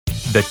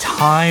The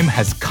time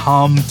has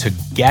come to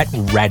get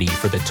ready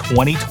for the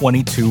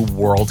 2022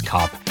 World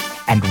Cup.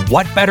 And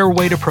what better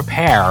way to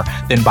prepare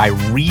than by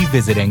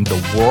revisiting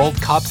the World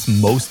Cup's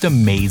most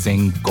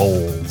amazing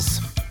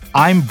goals?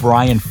 I'm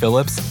Brian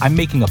Phillips. I'm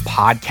making a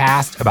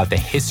podcast about the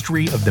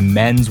history of the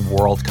Men's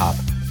World Cup,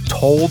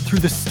 told through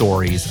the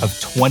stories of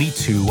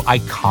 22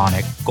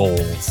 iconic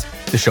goals.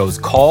 The show's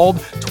called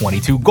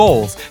 22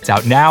 Goals. It's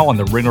out now on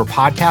the Ringer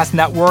Podcast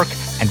Network,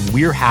 and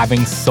we're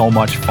having so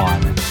much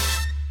fun.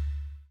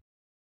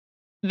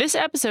 This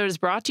episode is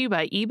brought to you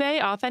by eBay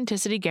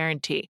Authenticity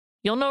Guarantee.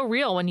 You'll know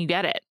real when you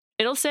get it.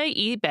 It'll say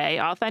eBay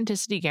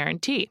Authenticity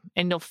Guarantee,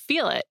 and you'll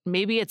feel it.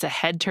 Maybe it's a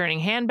head-turning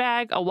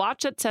handbag, a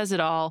watch that says it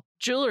all,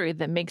 jewelry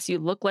that makes you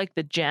look like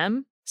the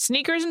gem,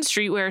 sneakers and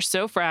streetwear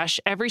so fresh,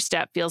 every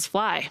step feels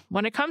fly.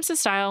 When it comes to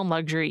style and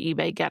luxury,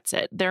 eBay gets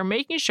it. They're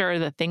making sure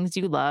the things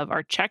you love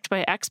are checked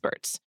by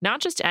experts.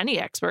 Not just any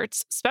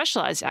experts,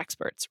 specialized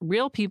experts,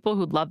 real people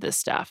who love this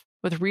stuff,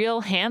 with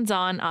real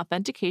hands-on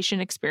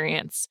authentication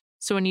experience.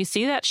 So when you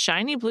see that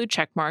shiny blue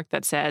checkmark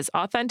that says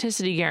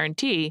Authenticity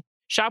Guarantee,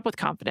 shop with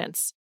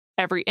confidence.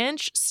 Every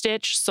inch,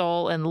 stitch,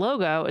 sole, and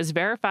logo is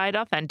verified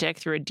authentic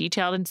through a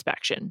detailed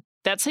inspection.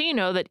 That's how you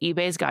know that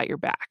eBay's got your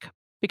back.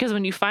 Because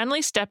when you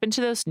finally step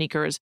into those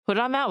sneakers, put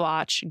on that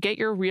watch, get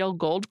your real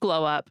gold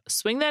glow up,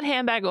 swing that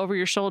handbag over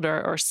your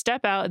shoulder, or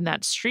step out in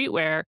that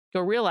streetwear,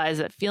 you'll realize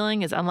that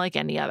feeling is unlike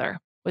any other.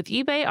 With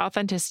eBay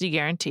Authenticity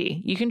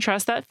Guarantee, you can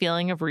trust that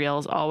feeling of real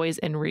is always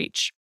in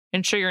reach.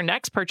 Ensure your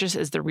next purchase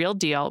is the real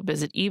deal.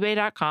 Visit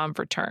ebay.com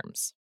for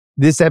terms.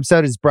 This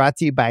episode is brought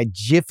to you by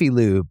Jiffy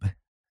Lube.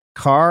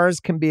 Cars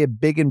can be a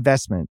big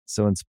investment,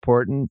 so it's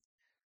important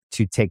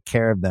to take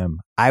care of them.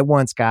 I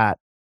once got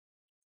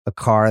a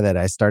car that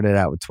I started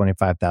out with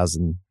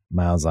 25,000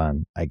 miles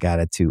on. I got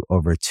it to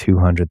over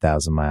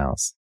 200,000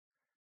 miles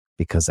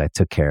because I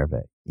took care of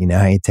it. You know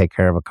how you take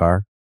care of a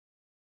car?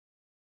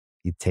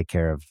 You take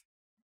care of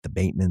the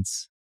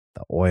maintenance,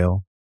 the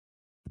oil,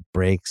 the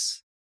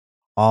brakes,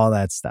 all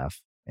that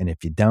stuff. And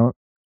if you don't,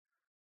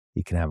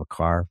 you can have a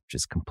car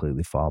just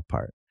completely fall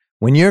apart.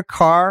 When your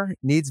car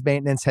needs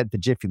maintenance, head to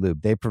Jiffy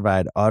Lube. They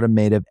provide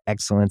automotive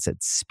excellence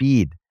at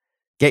speed.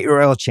 Get your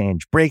oil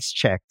change, brakes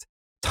checked,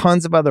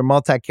 tons of other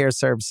multi-care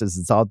services.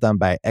 It's all done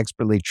by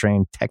expertly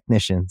trained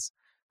technicians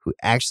who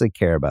actually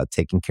care about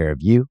taking care of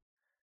you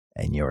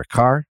and your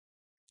car.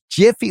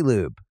 Jiffy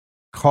Lube,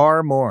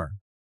 car more.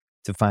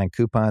 To find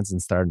coupons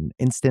and start an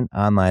instant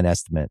online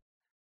estimate,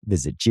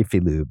 visit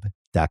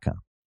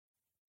jiffylube.com.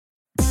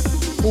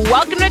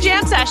 Welcome to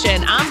Jam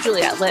Session. I'm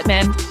Juliette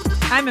Littman.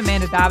 I'm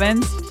Amanda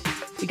Dobbins.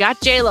 We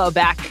got J-Lo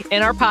back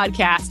in our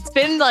podcast. It's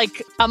been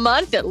like a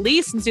month at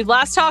least since we've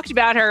last talked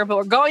about her, but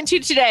we're going to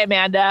today,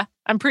 Amanda.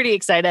 I'm pretty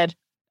excited.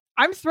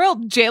 I'm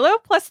thrilled. J-Lo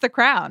plus The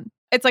Crown.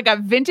 It's like a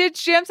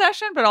vintage jam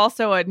session, but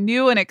also a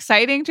new and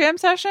exciting jam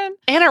session.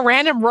 And a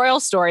random royal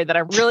story that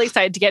I'm really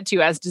excited to get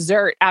to as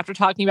dessert after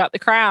talking about The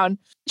Crown.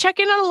 Check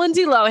in on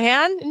Lindsay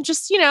Lohan and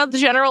just, the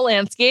general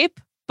landscape.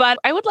 But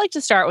I would like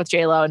to start with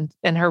J-Lo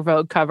and her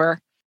Vogue cover.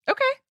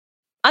 Okay.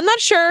 I'm not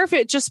sure if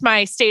it's just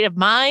my state of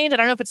mind. I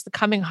don't know if it's the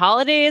coming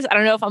holidays. I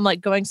don't know if I'm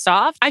going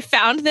soft. I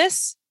found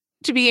this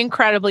to be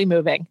incredibly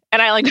moving.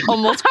 And I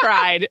almost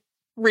cried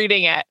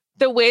reading it.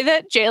 The way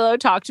that J-Lo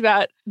talked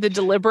about the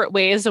deliberate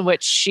ways in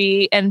which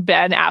she and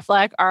Ben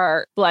Affleck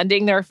are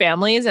blending their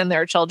families and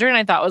their children,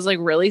 I thought was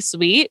really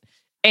sweet.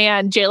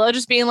 And J-Lo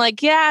just being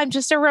yeah, I'm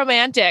just a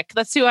romantic.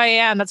 That's who I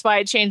am. That's why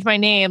I changed my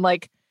name.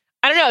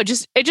 I don't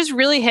know, it just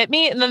really hit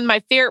me. And then my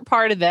favorite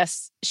part of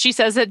this, she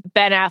says that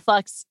Ben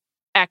Affleck's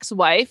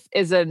ex-wife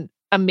is an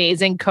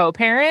amazing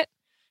co-parent.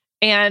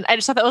 And I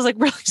just thought that was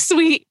really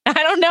sweet. I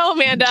don't know,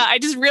 Amanda. I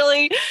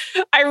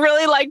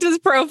really liked his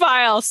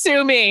profile.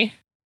 Sue me.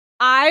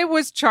 I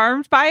was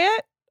charmed by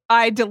it.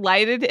 I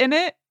delighted in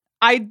it.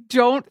 I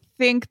don't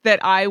think that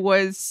I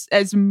was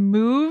as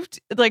moved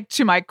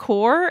to my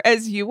core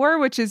as you were,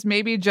 which is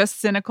maybe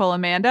just cynical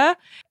Amanda.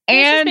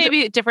 And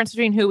maybe a difference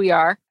between who we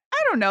are.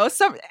 I don't know.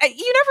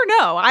 You never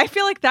know. I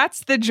feel like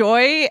that's the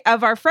joy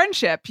of our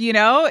friendship,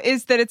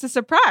 is that it's a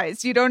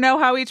surprise. You don't know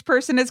how each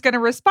person is going to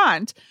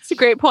respond. It's a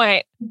great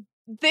point.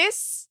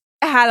 This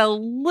had a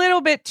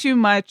little bit too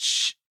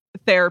much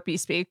therapy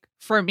speak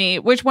for me,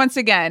 which once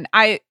again,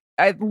 I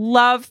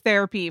love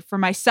therapy for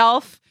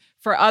myself,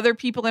 for other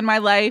people in my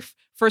life,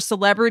 for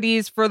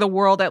celebrities, for the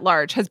world at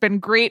large, has been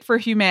great for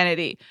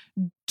humanity.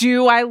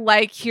 Do I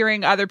like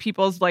hearing other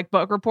people's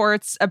book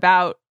reports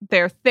about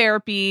their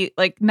therapy?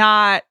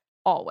 Not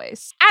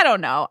always. I don't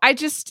know. I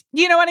just,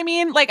 you know what I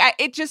mean?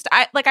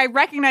 I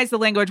recognize the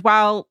language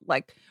while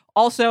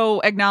also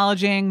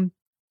acknowledging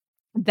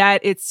that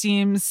it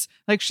seems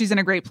like she's in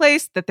a great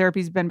place, that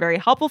therapy's been very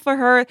helpful for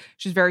her.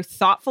 She's very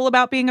thoughtful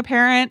about being a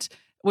parent,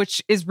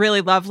 which is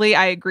really lovely.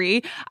 I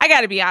agree. I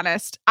got to be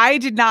honest. I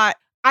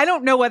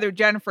don't know whether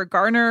Jennifer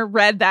Garner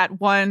read that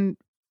one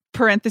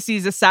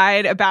parentheses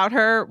aside about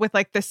her with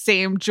like the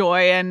same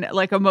joy and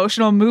like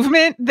emotional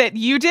movement that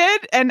you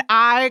did. And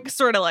I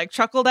sort of like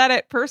chuckled at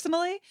it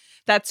personally.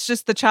 That's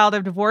just the child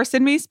of divorce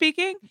in me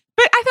speaking.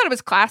 But I thought it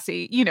was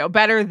classy,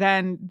 better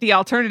than the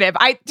alternative.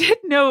 I did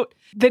note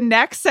the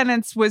next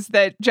sentence was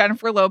that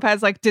Jennifer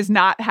Lopez like does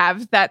not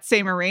have that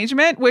same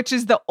arrangement, which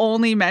is the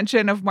only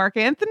mention of Mark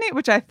Anthony,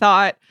 which I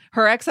thought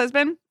her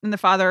ex-husband and the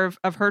father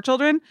of her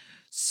children.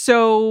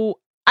 So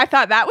I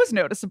thought that was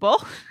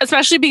noticeable.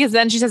 Especially because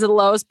then she says the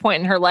lowest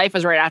point in her life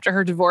was right after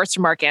her divorce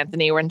from Mark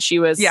Anthony when she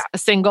was a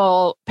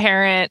single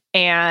parent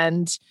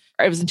and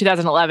it was in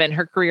 2011.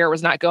 Her career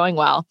was not going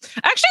well.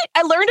 Actually,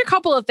 I learned a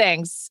couple of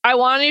things. I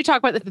wanted to talk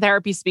about the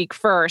therapy speak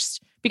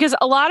first because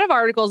a lot of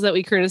articles that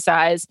we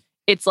criticize,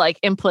 it's like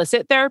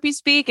implicit therapy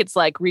speak. It's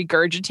like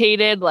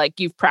regurgitated, like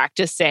you've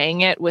practiced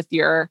saying it with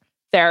your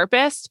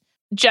therapist.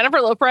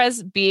 Jennifer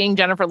Lopez being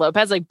Jennifer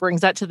Lopez like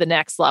brings that to the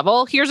next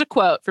level. Here's a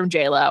quote from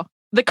J.Lo.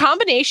 The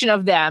combination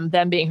of them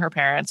being her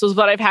parents, was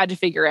what I've had to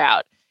figure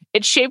out.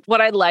 It shaped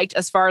what I liked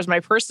as far as my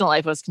personal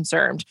life was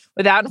concerned.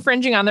 Without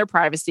infringing on their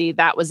privacy,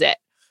 that was it.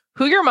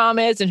 Who your mom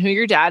is and who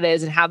your dad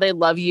is and how they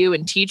love you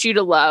and teach you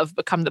to love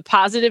become the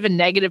positive and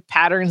negative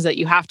patterns that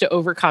you have to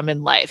overcome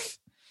in life.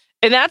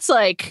 And that's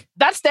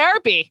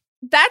therapy.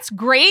 That's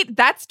great.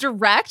 That's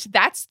direct.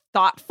 That's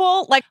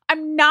thoughtful. Like,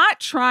 I'm not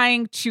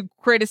trying to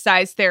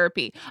criticize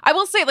therapy. I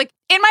will say, like,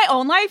 in my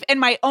own life and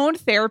my own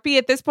therapy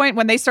at this point,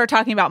 when they start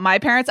talking about my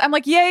parents, I'm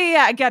like,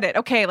 yeah, I get it.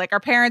 Okay, like, our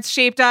parents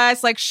shaped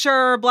us, like,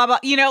 sure, blah, blah.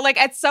 Like,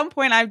 at some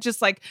point, I'm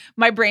just like,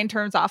 my brain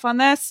turns off on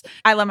this.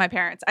 I love my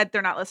parents.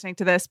 They're not listening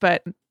to this,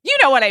 but you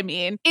know what I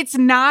mean. It's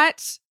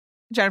not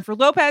Jennifer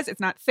Lopez.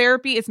 It's not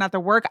therapy. It's not the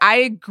work. I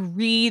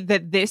agree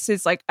that this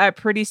is, like, a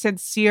pretty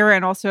sincere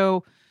and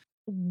also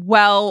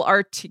well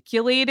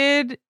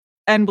articulated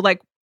and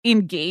like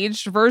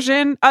engaged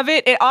version of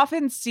it. It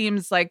often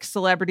seems like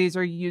celebrities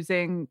are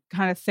using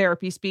kind of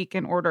therapy speak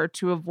in order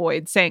to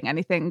avoid saying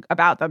anything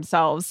about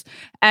themselves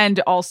and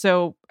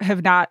also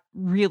have not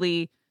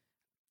really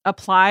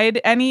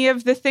applied any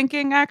of the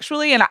thinking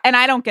actually. And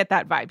I don't get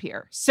that vibe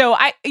here. So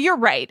you're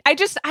right. I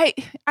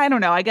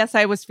don't know. I guess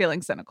I was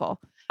feeling cynical.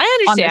 I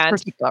understand. On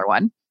this particular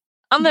one.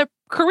 On the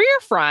career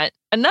front,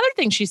 another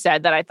thing she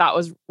said that I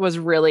thought was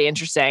really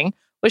interesting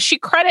was she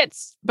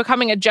credits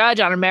becoming a judge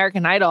on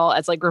American Idol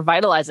as like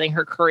revitalizing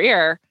her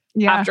career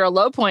after a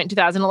low point in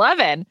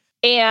 2011.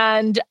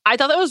 And I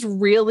thought that was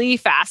really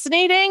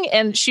fascinating.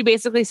 And she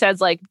basically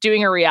says like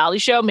doing a reality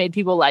show made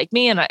people like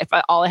me. And if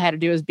all I had to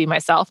do was be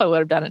myself, I would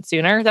have done it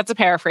sooner. That's a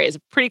paraphrase,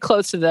 pretty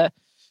close to the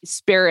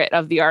spirit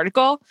of the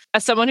article.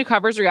 As someone who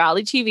covers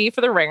reality TV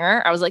for The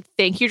Ringer, I was like,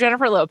 thank you,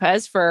 Jennifer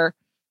Lopez, for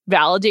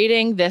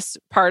validating this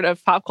part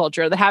of pop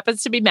culture that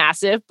happens to be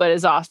massive, but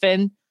is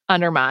often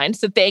undermined.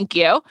 So thank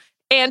you.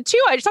 And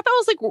two, I just thought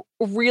that was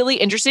like really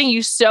interesting.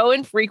 You so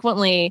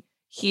infrequently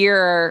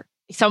hear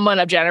someone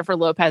of Jennifer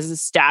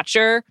Lopez's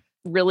stature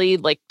really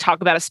like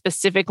talk about a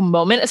specific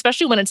moment,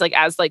 especially when it's like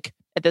as like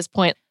at this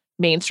point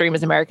mainstream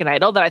as American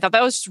Idol, that I thought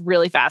that was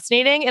really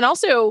fascinating. And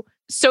also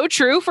so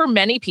true for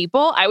many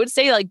people. I would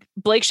say like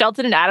Blake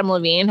Shelton and Adam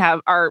Levine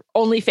are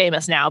only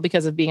famous now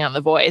because of being on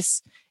The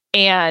Voice.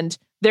 And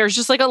there's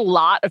just like a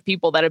lot of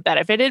people that have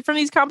benefited from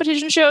these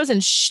competition shows. And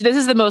this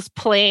is the most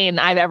plain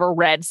I've ever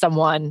read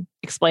someone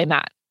explain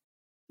that.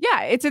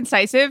 Yeah, it's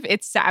incisive.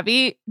 It's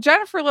savvy.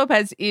 Jennifer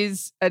Lopez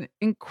is an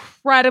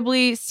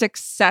incredibly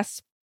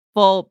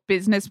successful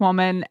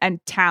businesswoman and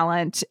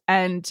talent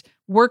and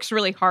works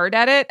really hard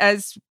at it,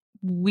 as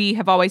we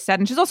have always said.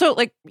 And she's also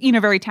like,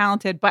 very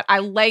talented, but I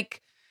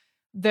like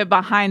the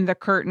behind the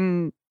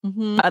curtain,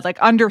 like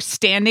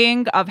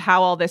understanding of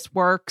how all this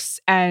works.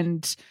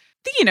 And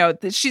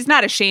she's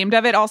not ashamed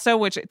of it also,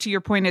 which to your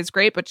point is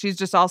great, but she's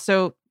just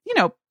also,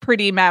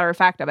 pretty matter of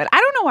fact of it. I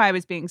don't know why I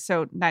was being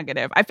so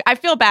negative. I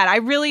feel bad. I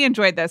really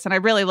enjoyed this and I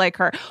really like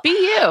her. Be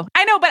you.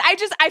 I know, but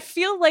I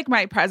feel like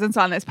my presence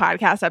on this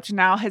podcast up to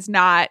now has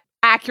not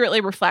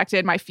accurately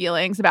reflected my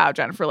feelings about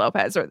Jennifer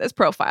Lopez or this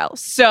profile.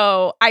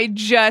 So I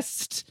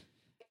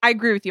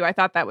agree with you. I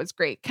thought that was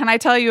great. Can I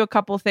tell you a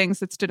couple things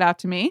that stood out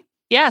to me?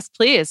 Yes,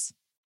 please.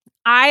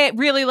 I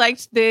really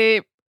liked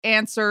the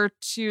answer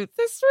to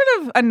this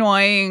sort of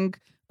annoying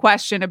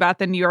question about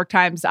the New York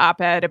Times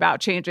op-ed about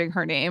changing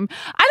her name.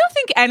 I don't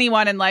think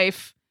anyone in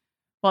life,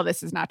 well,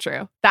 this is not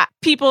true, that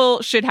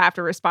people should have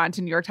to respond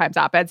to New York Times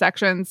op-ed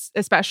sections,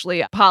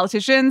 especially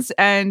politicians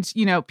and,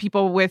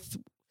 people with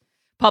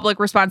public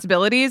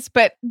responsibilities.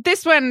 But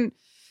this one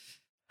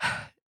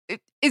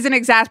is an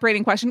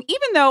exasperating question,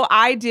 even though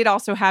I did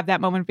also have that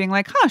moment of being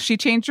like, she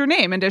changed her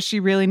name. And does she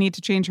really need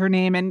to change her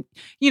name? And,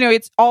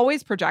 it's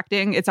always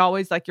projecting. It's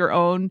always like your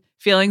own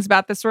feelings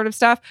about this sort of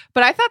stuff.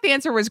 But I thought the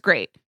answer was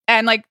great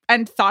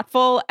and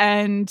thoughtful.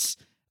 And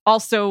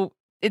also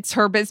it's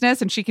her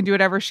business and she can do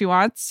whatever she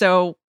wants.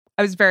 So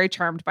I was very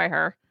charmed by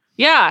her.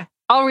 Yeah,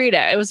 I'll read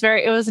it. It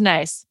was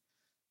nice.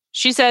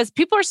 She says,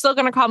 people are still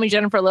going to call me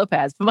Jennifer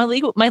Lopez, but my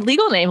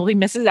legal name will be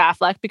Mrs.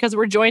 Affleck because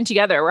we're joined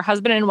together. We're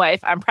husband and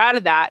wife. I'm proud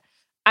of that.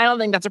 I don't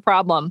think that's a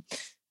problem.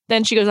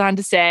 Then she goes on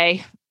to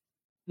say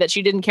that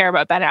she didn't care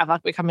about Ben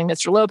Affleck becoming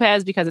Mr.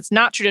 Lopez because it's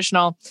not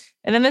traditional.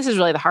 And then this is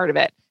really the heart of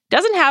it.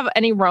 Doesn't have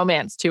any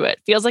romance to it.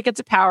 Feels like it's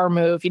a power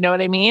move. You know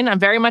what I mean? I'm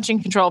very much in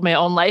control of my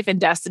own life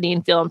and destiny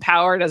and feel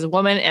empowered as a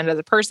woman and as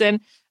a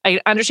person. I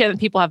understand that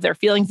people have their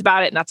feelings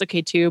about it, and that's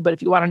okay too. But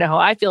if you want to know how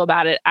I feel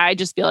about it, I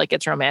just feel like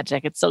it's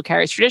romantic. It still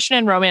carries tradition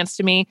and romance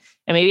to me.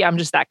 And maybe I'm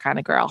just that kind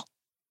of girl.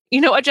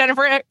 You know what,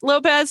 Jennifer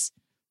Lopez?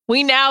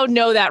 We now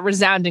know that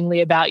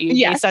resoundingly about you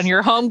based on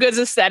your home goods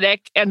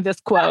aesthetic and this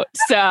quote.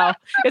 So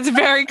it's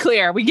very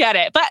clear. We get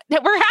it. But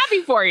we're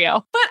happy for you.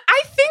 But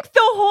I think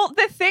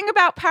the thing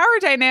about power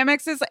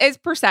dynamics is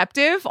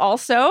perceptive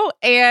also.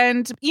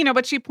 And,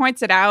 but she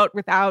points it out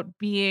without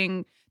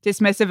being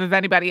dismissive of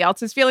anybody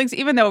else's feelings,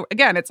 even though,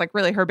 again, it's like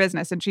really her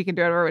business and she can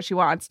do whatever she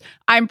wants.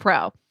 I'm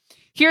pro.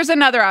 Here's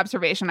another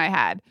observation I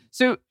had.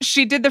 So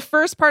she did the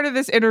first part of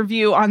this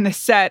interview on the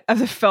set of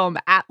the film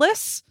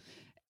Atlas.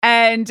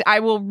 And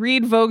I will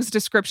read Vogue's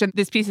description.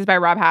 This piece is by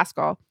Rob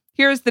Haskell.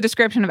 Here's the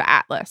description of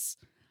Atlas.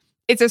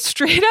 It's a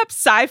straight-up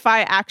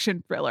sci-fi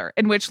action thriller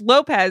in which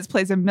Lopez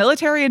plays a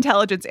military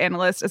intelligence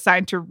analyst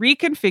assigned to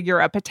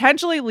reconfigure a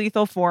potentially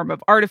lethal form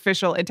of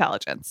artificial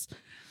intelligence.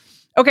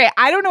 Okay,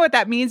 I don't know what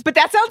that means, but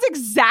that sounds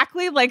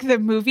exactly like the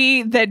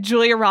movie that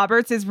Julia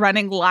Roberts is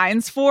running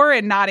lines for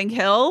in Notting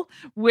Hill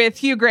with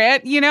Hugh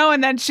Grant,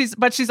 and then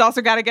she's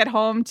also got to get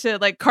home to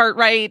like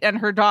Cartwright and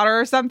her daughter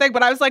or something.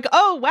 But I was like,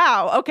 oh,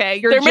 wow.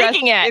 Okay. They're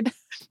making it.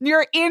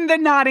 You're in the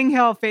Notting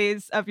Hill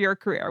phase of your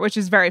career, which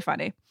is very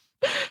funny.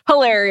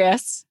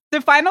 Hilarious.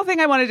 The final thing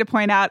I wanted to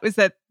point out was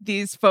that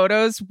these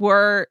photos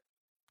were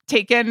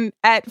taken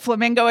at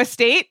Flamingo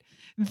Estate,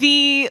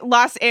 the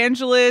Los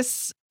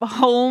Angeles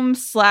home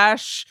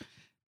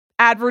 /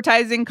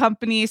 advertising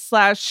company /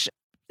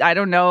 I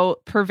don't know,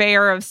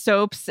 purveyor of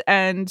soaps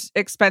and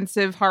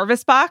expensive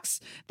harvest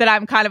box that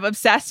I'm kind of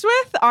obsessed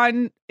with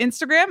on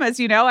Instagram. As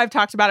you know, I've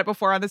talked about it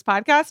before on this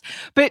podcast.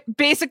 But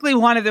basically,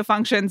 one of the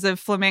functions of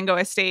Flamingo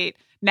Estate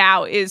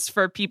now is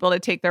for people to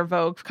take their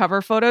Vogue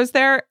cover photos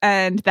there.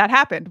 And that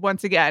happened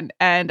once again.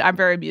 And I'm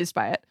very amused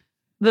by it.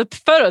 The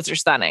photos are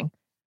stunning.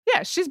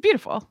 Yeah, she's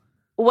beautiful.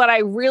 What I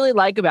really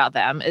like about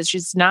them is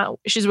she's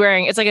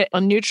wearing, it's like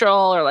a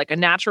neutral or like a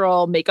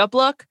natural makeup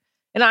look.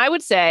 And I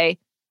would say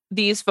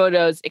these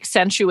photos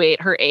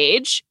accentuate her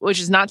age, which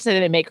is not to say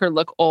that they make her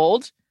look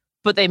old,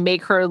 but they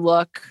make her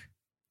look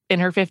in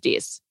her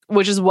 50s,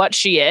 which is what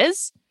she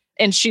is.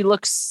 And she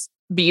looks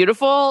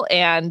beautiful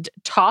and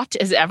taut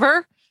as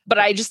ever. But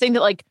I just think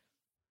that like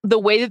the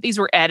way that these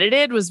were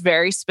edited was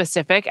very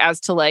specific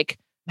as to like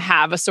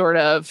have a sort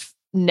of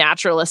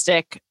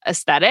naturalistic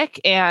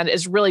aesthetic and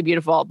is really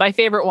beautiful. My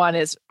favorite one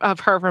is of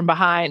her from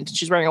behind.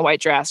 She's wearing a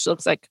white dress. She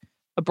looks like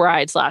a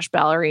bride /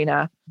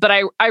 ballerina. But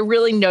I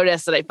really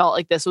noticed that I felt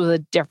like this was a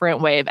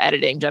different way of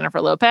editing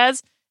Jennifer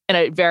Lopez, and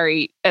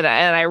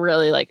I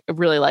really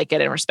like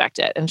it and respect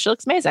it. And she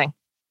looks amazing.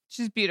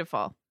 She's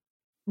beautiful.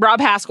 Rob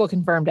Haskell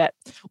confirmed it.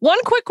 One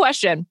quick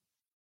question.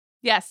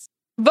 Yes.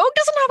 Vogue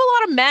doesn't have a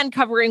lot of men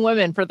covering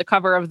women for the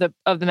cover of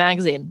the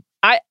magazine.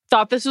 I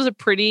thought this was a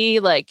pretty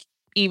like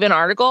even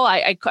article.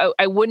 I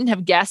wouldn't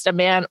have guessed a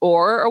man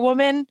or a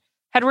woman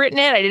had written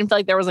it. I didn't feel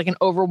like there was like an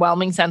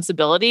overwhelming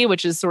sensibility,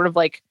 which is sort of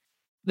like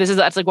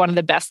that's like one of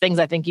the best things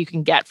I think you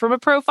can get from a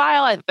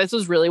profile. This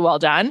was really well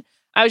done.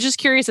 I was just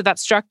curious if that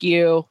struck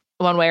you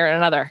one way or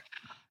another.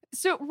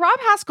 So Rob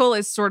Haskell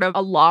is sort of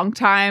a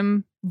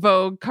longtime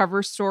Vogue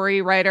cover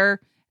story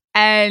writer.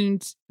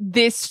 And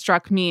this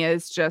struck me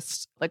as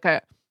just like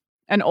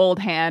an old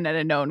hand and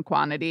a known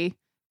quantity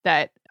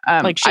that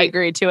like she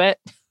agreed to it.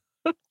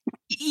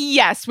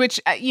 Yes,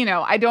 which,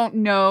 I don't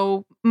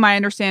know. My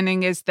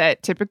understanding is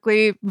that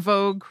typically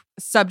Vogue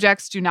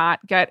subjects do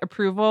not get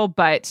approval,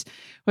 but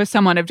with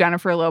someone of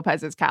Jennifer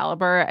Lopez's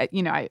caliber,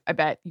 I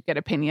bet you get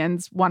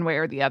opinions one way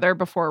or the other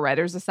before a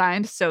writer's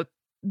assigned. So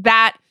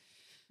that,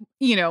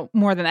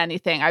 more than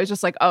anything, I was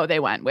just like, oh, they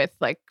went with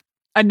like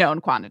a known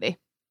quantity.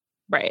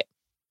 Right.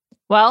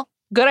 Well,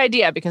 good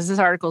idea because this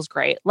article is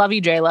great. Love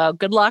you, J-Lo.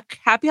 Good luck.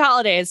 Happy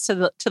holidays to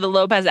the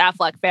Lopez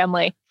Affleck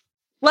family.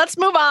 Let's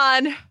move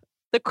on.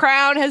 The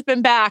Crown has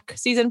been back.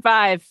 Season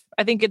 5.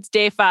 I think it's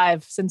day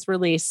 5 since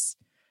release.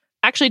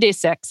 Actually, day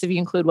 6, if you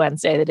include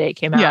Wednesday, the day it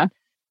came out. Yeah.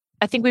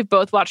 I think we've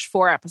both watched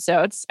 4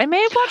 episodes. I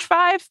may have watched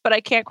 5, but I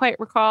can't quite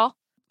recall.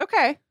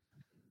 Okay.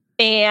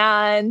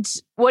 And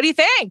what do you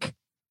think?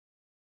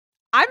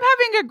 I'm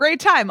having a great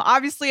time.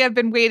 Obviously, I've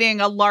been waiting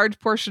a large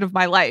portion of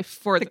my life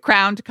for The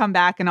Crown to come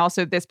back and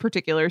also this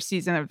particular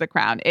season of The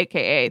Crown,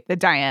 aka the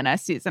Diana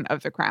season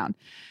of The Crown.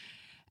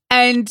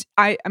 And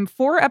I am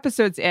 4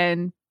 episodes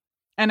in.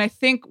 And I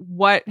think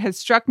what has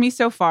struck me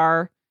so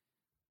far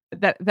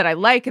that I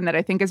like and that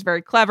I think is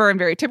very clever and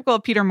very typical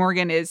of Peter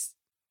Morgan is,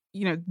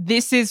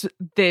 this is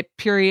the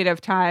period of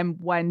time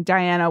when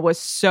Diana was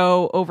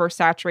so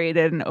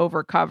oversaturated and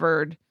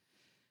overcovered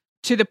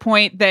to the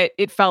point that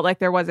it felt like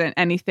there wasn't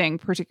anything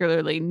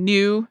particularly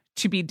new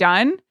to be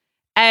done.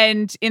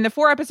 And in the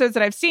 4 episodes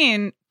that I've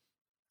seen,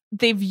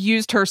 they've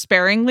used her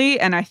sparingly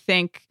and I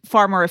think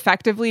far more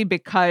effectively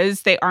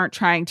because they aren't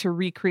trying to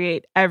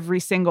recreate every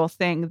single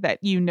thing that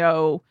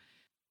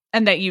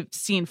and that you've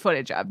seen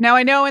footage of. Now,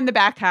 I know in the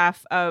back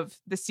half of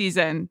the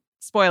season,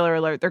 spoiler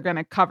alert, they're going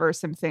to cover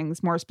some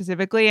things more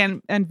specifically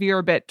and veer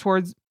a bit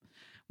towards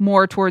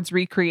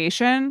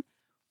recreation.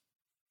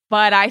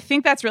 But I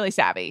think that's really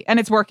savvy, and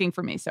it's working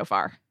for me so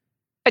far.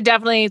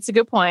 It's a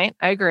good point.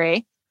 I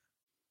agree.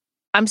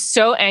 I'm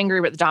so angry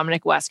with the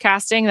Dominic West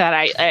casting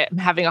that I'm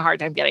having a hard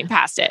time getting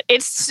past it.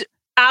 It's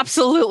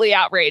absolutely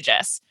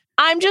outrageous.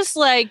 I'm just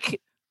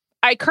like,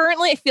 I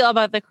currently feel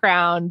about The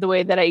Crown the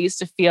way that I used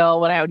to feel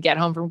when I would get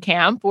home from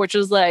camp, which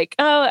was like,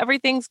 oh,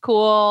 everything's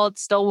cool.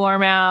 It's still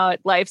warm out.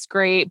 Life's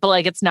great. But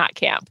like, it's not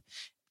camp.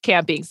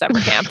 Camp being summer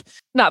camp,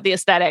 not the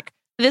aesthetic.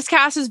 This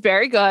cast is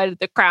very good.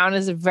 The Crown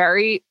is a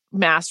very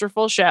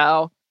masterful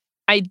show.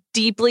 I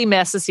deeply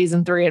miss the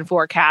season 3 and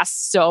 4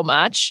 cast so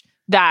much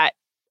that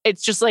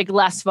it's just like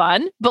less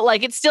fun, but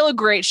like it's still a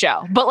great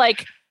show. But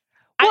like,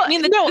 well, I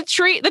mean,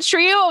 the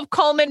trio of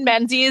Coleman,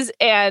 Menzies,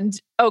 and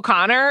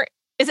O'Connor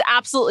is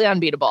absolutely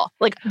unbeatable.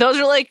 Like those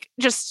are like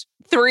just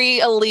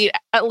 3 elite,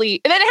 and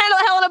then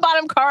Helena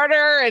Bonham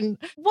Carter and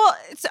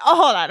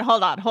hold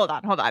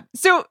on.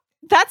 So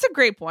that's a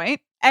great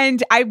point.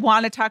 And I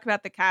want to talk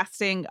about the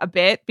casting a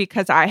bit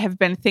because I have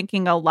been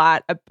thinking a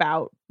lot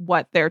about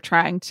what they're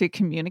trying to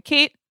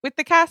communicate with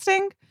the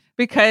casting,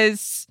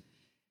 because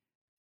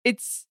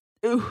it's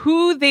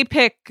who they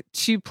pick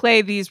to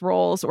play these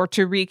roles or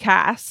to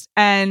recast,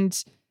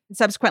 and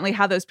subsequently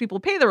how those people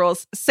pay the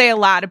roles say a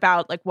lot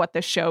about like what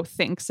the show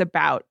thinks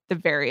about the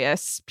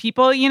various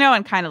people, you know,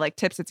 and kind of like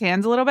tips its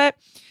hands a little bit.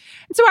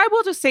 And so I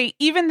will just say,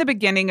 even the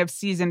beginning of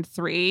season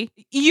 3,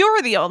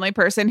 you're the only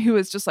person who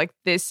is just like,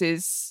 this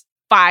is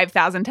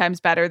 5,000 times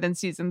better than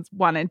seasons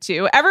 1 and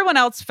 2. Everyone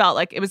else felt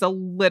like it was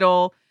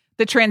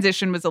the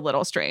transition was a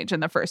little strange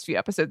in the first few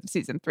episodes of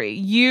season 3.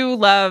 You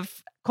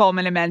love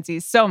Coleman and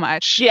Menzies so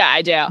much. Yeah,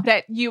 I do.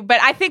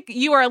 But I think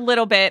you are a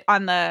little bit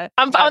on the...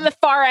 I'm on the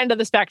far end of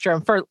the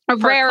spectrum for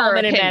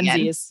Coleman and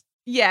Menzies.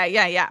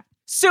 Yeah.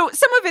 So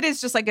some of it is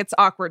just like it's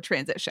awkward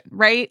transition,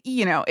 right?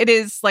 You know, it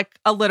is like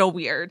a little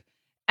weird.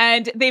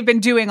 And they've been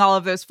doing all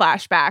of those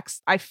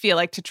flashbacks, I feel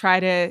like, to try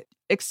to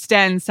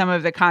extend some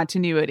of the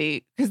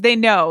continuity because they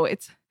know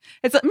it's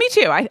me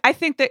too. I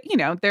think that, you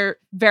know, they're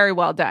very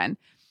well done.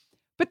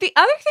 But the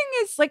other thing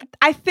is, like,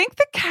 I think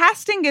the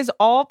casting is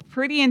all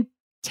pretty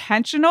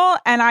intentional,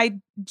 and I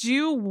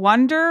do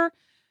wonder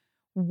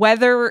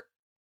whether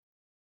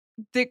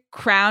The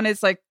Crown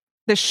is like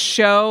the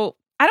show.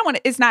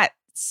 It's not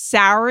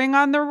souring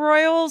on the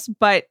royals,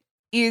 but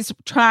is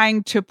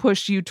trying to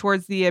push you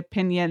towards the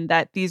opinion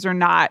that these are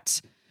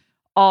not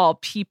all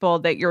people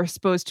that you're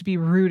supposed to be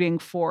rooting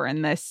for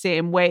in the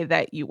same way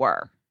that you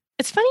were.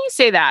 It's funny you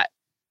say that.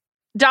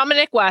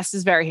 Dominic West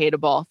is very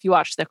hateable. If you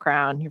watch The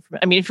Crown,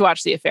 if you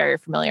watch The Affair, you're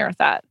familiar with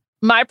that.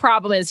 My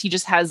problem is he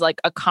just has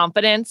like a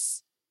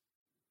confidence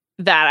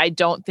that I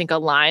don't think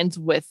aligns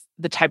with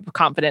the type of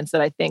confidence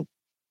that I think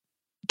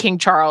King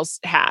Charles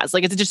has.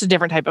 Like it's just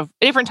different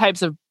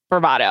types of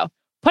bravado.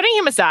 Putting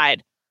him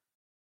aside,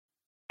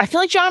 I feel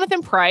like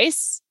Jonathan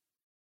Pryce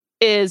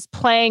is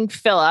playing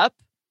Philip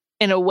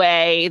in a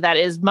way that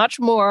is much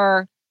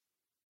more,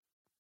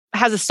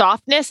 has a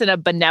softness and a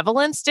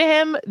benevolence to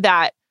him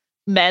that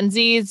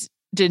Menzies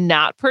did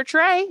not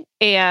portray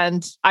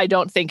and I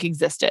don't think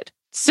existed.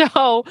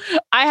 So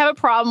I have a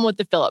problem with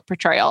the Philip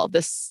portrayal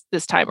this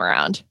time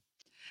around.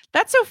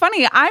 That's so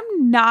funny.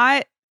 I'm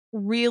not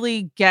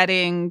really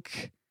getting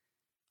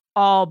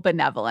all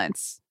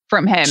benevolence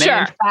from him. Sure.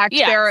 And in fact,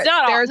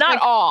 there's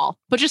not all,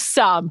 but just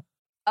some.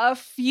 A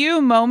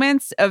few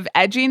moments of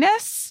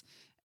edginess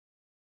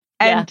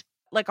and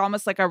like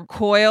almost like a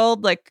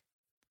coiled, like,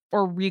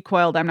 or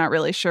recoiled, I'm not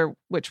really sure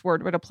which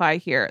word would apply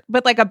here,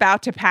 but like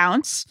about to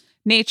pounce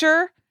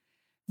nature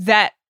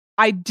that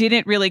I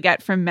didn't really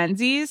get from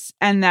Menzies.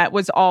 And that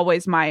was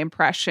always my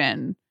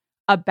impression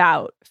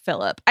about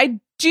Philip. I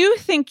do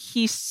think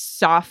he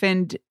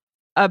softened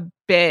a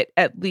bit,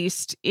 at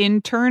least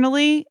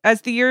internally,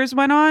 as the years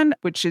went on,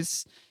 which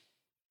is,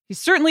 he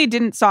certainly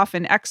didn't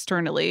soften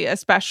externally,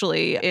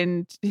 especially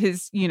in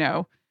his, you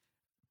know,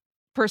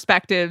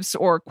 perspectives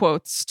or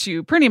quotes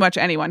to pretty much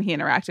anyone he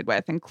interacted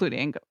with,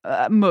 including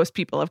most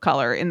people of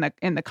color in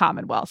the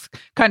Commonwealth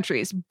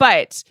countries.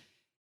 But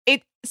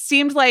it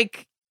seemed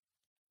like,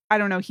 I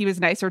don't know, he was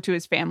nicer to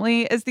his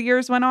family as the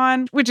years went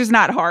on, which is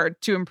not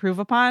hard to improve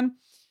upon.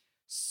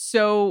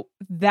 So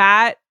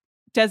that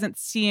doesn't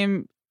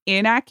seem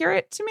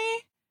inaccurate to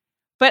me.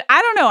 But I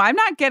don't know. I'm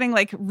not getting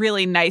like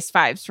really nice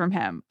vibes from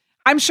him.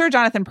 I'm sure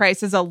Jonathan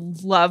Pryce is a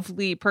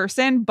lovely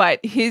person, but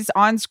his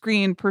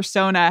on-screen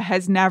persona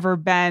has never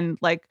been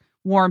like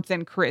warmth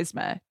and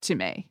charisma to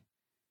me.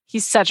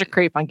 He's such a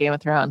creep on Game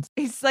of Thrones.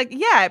 He's like,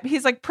 yeah,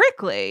 he's like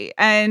prickly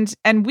and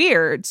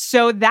weird.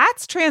 So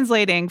that's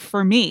translating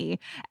for me.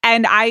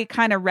 And I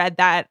kind of read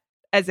that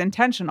as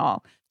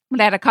intentional.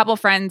 But I had a couple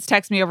friends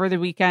text me over the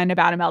weekend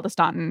about Imelda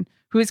Staunton,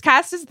 who is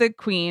cast as the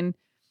Queen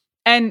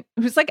and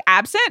who's like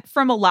absent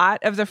from a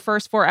lot of the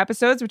first 4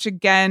 episodes, which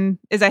again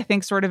is, I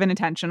think, sort of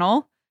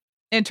intentional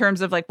in terms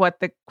of like what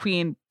the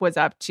Queen was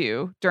up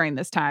to during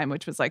this time,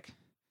 which was like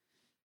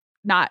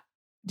not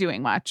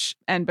doing much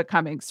and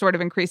becoming sort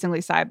of increasingly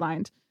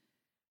sidelined.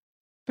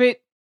 But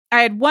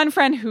I had one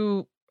friend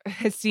who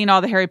has seen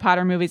all the Harry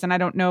Potter movies, and I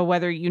don't know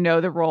whether you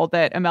know the role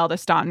that Imelda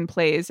Staunton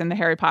plays in the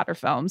Harry Potter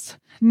films.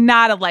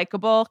 Not a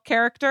likable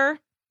character,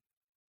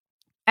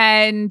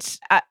 and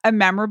a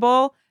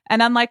memorable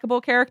and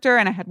unlikable character.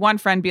 And I had one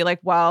friend be like,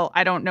 well,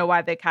 I don't know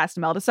why they cast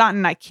Imelda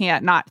Staunton. I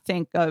can't not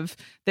think of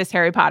this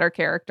Harry Potter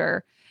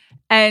character.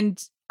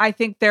 And I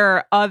think there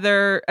are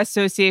other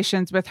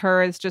associations with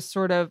her as just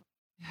sort of,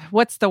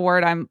 what's the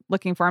word I'm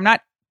looking for? I'm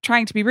not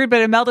trying to be rude,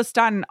 but Imelda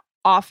Staunton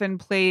often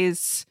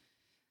plays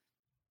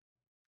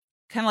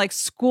kind of like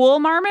school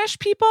marmish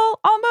people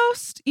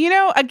almost,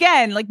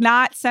 again, like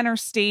not center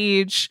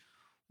stage,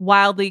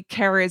 wildly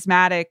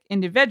charismatic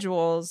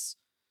individuals,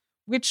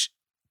 which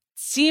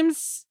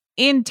seems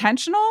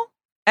intentional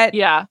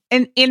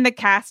in the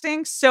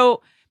casting.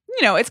 So,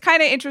 it's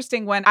kind of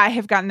interesting when I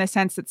have gotten the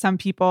sense that some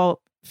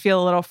people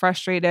feel a little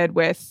frustrated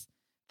with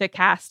the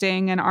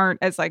casting and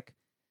aren't as like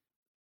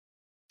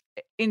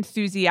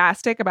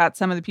enthusiastic about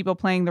some of the people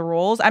playing the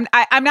roles. I'm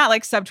not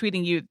like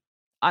subtweeting you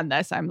on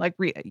this. I'm like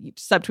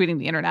subtweeting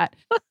the internet.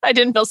 I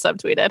didn't feel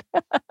subtweeted.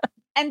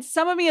 And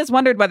some of me has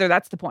wondered whether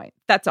that's the point.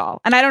 That's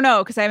all. And I don't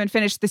know because I haven't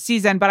finished the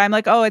season, but I'm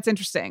like, oh, it's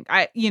interesting.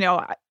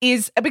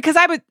 Because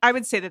I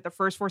would say that the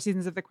first 4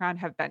 seasons of The Crown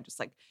have been just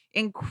like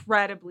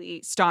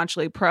incredibly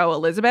staunchly pro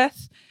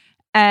Elizabeth.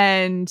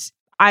 And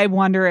I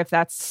wonder if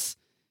that's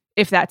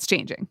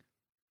changing.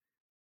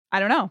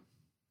 I don't know.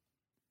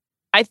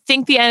 I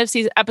think the end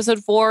of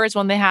episode 4 is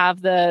when they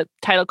have the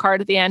title card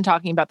at the end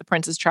talking about the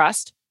Prince's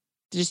Trust.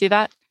 Did you see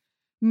that?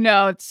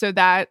 No. So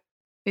that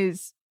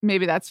is,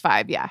 maybe that's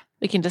 5. Yeah.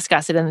 We can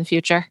discuss it in the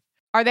future.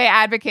 Are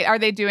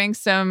they doing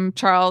some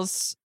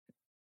Charles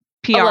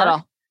PR?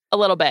 A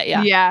little bit.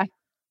 Yeah. Yeah.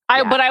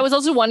 But I was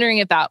also wondering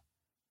if that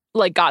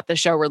like got the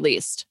show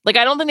released. Like,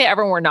 I don't think they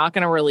ever were not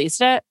going to release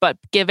it, but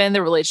given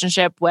the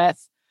relationship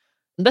with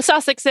the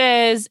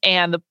Sussexes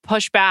and the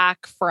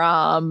pushback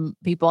from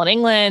people in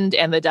England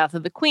and the death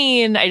of the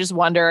Queen, I just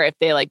wonder if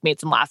they like made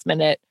some last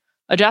minute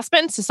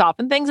adjustments to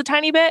soften things a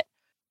tiny bit.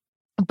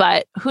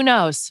 But who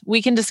knows?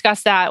 We can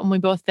discuss that when we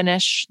both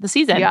finish the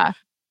season. Yeah.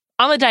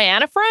 On the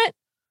Diana front,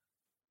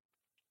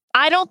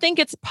 I don't think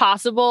it's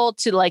possible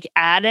to like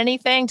add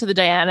anything to the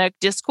Diana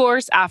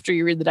discourse after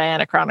you read the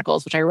Diana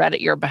Chronicles, which I read at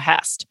your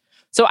behest.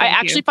 So I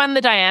actually find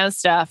the Diana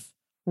stuff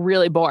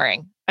really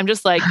boring. I'm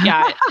just like,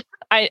 yeah,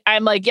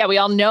 I'm like, yeah, we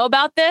all know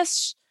about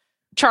this.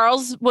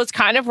 Charles was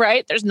kind of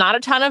right. There's not a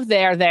ton of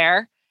there.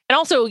 And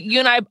also, you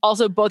and I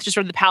also both just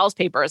read the Palace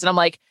Papers. And I'm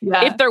like,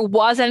 if there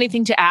was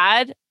anything to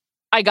add,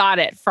 I got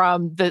it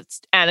from the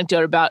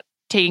anecdote about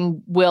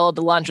taking Will to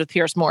lunch with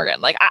Piers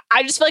Morgan. Like,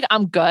 I just feel like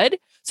I'm good.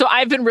 So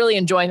I've been really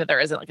enjoying that there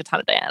isn't like a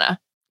ton of Diana.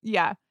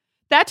 Yeah.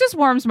 That just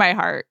warms my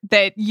heart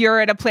that you're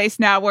at a place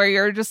now where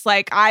you're just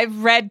like,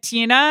 I've read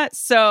Tina,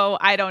 so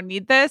I don't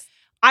need this.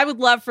 I would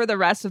love for the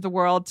rest of the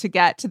world to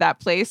get to that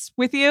place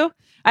with you.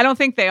 I don't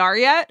think they are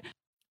yet.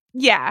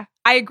 Yeah,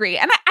 I agree.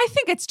 And I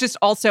think it's just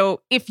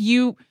also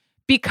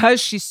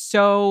because she's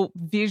so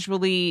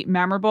visually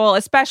memorable,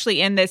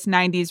 especially in this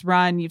 90s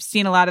run, you've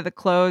seen a lot of the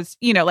clothes,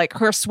 like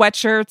her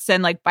sweatshirts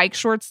and like bike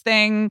shorts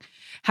thing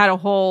had a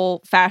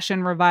whole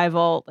fashion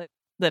revival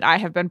that I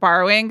have been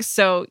borrowing.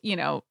 So,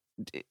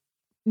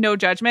 no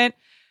judgment.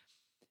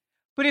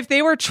 But if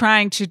they were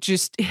trying to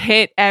just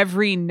hit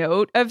every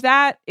note of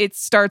that, it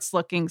starts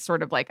looking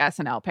sort of like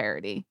SNL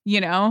parody,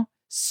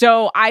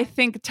 So I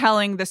think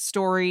telling the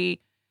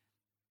story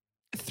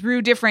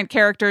through different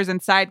characters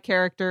and side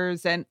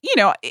characters. And,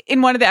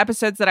 in one of the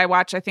episodes that I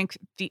watched, I think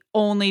the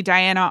only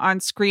Diana on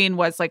screen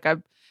was like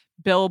a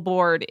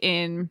billboard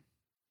in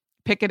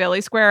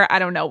Piccadilly Square. I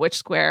don't know which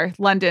square.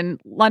 London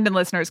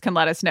listeners can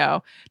let us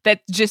know.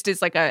 That just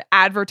is like an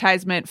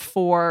advertisement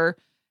for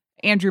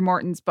Andrew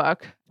Morton's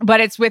book,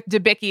 but it's with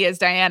Debicki as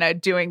Diana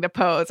doing the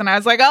pose. And I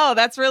was like, oh,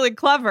 that's really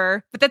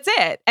clever, but that's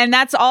it. And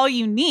that's all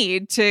you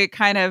need to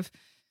kind of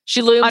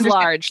She looms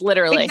large,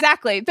 literally.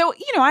 Exactly. Though,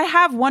 I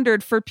have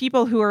wondered for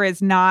people who are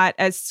not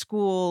as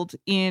schooled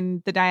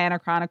in the Diana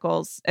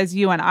Chronicles as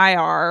you and I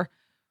are,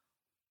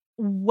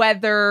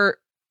 whether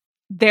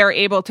they're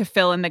able to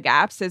fill in the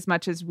gaps as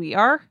much as we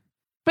are.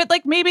 But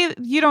like, maybe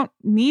you don't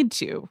need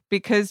to,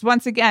 because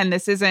once again,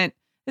 this is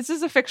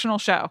a fictional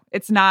show.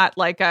 It's not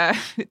like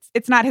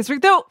it's not history.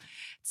 Though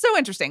it's so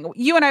interesting.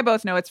 You and I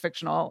both know it's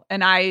fictional.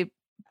 And I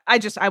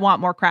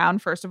want more Crown,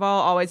 first of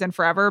all, always and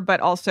forever, but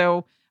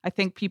also I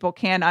think people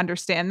can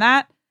understand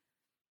that.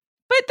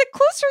 But the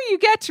closer you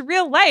get to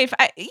real life,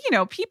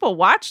 people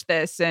watch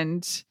this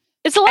and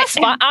it's less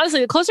fun.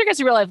 Honestly, the closer it gets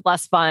to real life,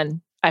 less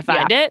fun I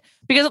find it.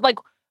 Because like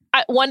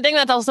one thing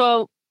that's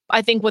also,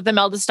 I think with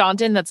Imelda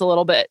Staunton, that's a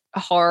little bit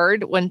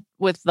hard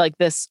with like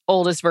this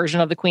oldest version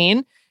of the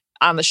Queen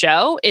on the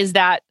show is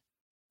that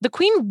the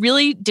Queen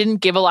really didn't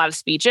give a lot of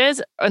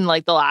speeches in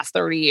like the last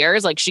 30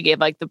 years. Like she gave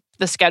like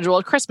the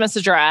scheduled Christmas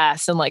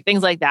address and like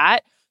things like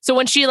that. So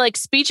when she like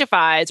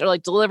speechifies or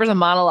like delivers a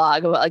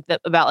monologue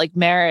about like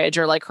marriage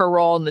or like her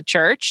role in the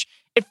church,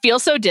 it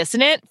feels so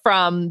dissonant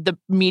from the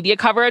media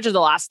coverage of the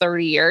last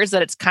 30 years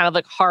that it's kind of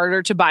like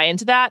harder to buy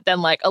into that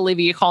than like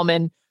Olivia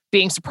Colman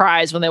being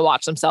surprised when they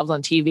watch themselves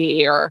on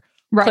TV, or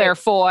Claire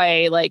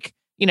Foy, like,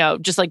 you know,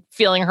 just like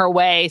feeling her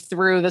way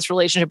through this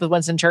relationship with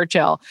Winston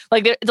Churchill.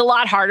 Like it's a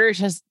lot harder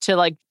to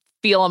like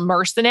feel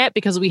immersed in it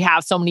because we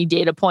have so many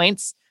data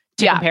points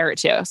to compare it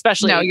to,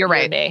 especially you're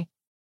right. Me.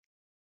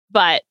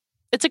 But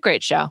it's a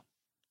great show.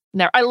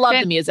 I love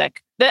the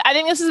music. I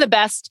think this is the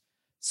best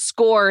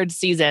scored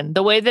season.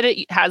 The way that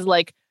it has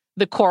like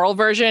the choral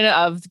version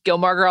of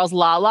Gilmore Girls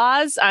La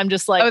La's, I'm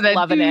just like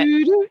loving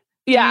it.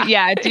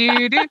 Yeah,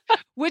 dude.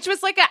 Which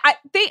was like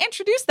they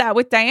introduced that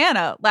with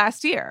Diana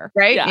last year,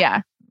 right?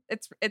 Yeah.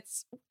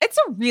 It's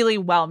a really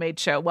well-made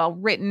show,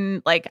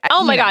 well-written. Like,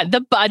 oh my God, the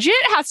budget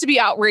has to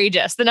be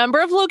outrageous. The number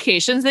of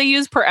locations they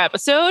use per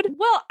episode.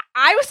 Well,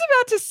 I was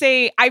about to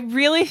say, I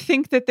really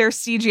think that their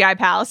CGI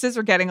palaces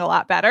are getting a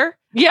lot better.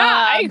 Yeah,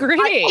 I agree.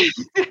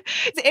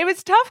 It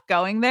was tough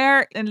going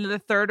there in the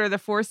third or the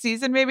fourth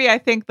season. Maybe I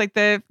think like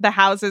the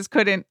houses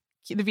the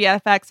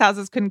VFX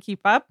houses couldn't keep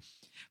up,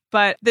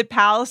 but the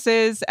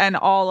palaces and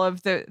all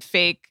of the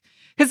fake.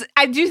 Because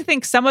I do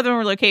think some of them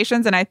are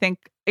locations, and I think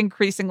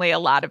increasingly a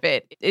lot of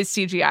it is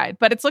CGI,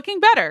 but it's looking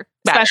better.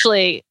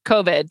 Especially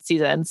COVID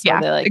seasons where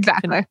they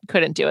exactly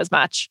couldn't do as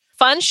much.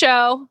 Fun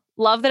show.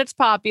 Love that it's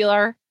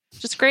popular.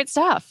 Just great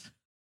stuff.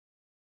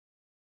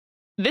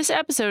 This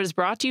episode is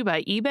brought to you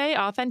by eBay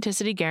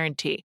Authenticity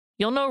Guarantee.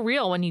 You'll know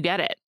real when you get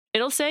it.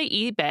 It'll say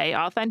eBay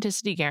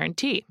Authenticity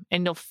Guarantee,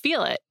 and you'll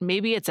feel it.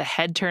 Maybe it's a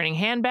head-turning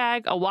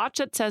handbag, a watch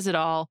that says it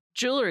all,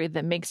 jewelry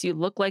that makes you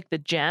look like the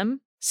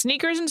gem.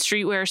 Sneakers and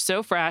streetwear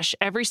so fresh,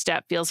 every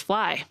step feels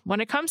fly. When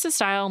it comes to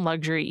style and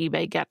luxury,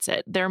 eBay gets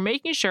it. They're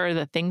making sure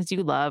the things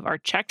you love are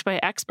checked by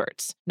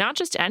experts. Not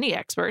just any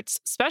experts,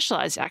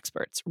 specialized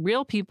experts,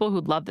 real people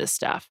who love this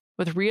stuff,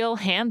 with real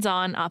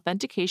hands-on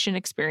authentication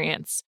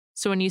experience.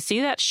 So when you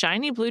see that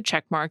shiny blue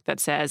checkmark that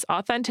says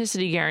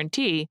Authenticity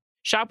Guarantee,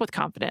 shop with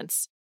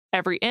confidence.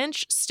 Every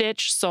inch,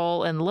 stitch,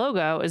 sole, and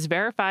logo is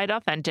verified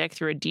authentic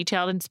through a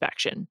detailed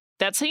inspection.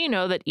 That's how you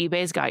know that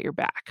eBay's got your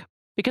back.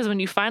 Because when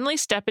you finally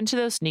step into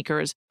those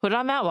sneakers, put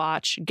on that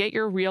watch, get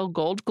your real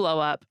gold glow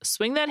up,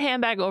 swing that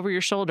handbag over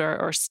your shoulder,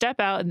 or step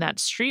out in that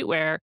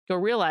streetwear, you'll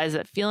realize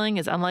that feeling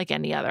is unlike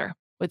any other.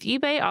 With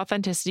eBay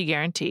Authenticity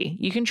Guarantee,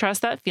 you can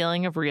trust that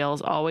feeling of real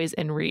is always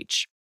in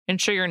reach.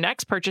 Ensure your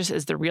next purchase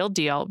is the real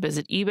deal.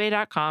 Visit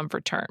ebay.com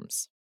for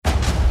terms.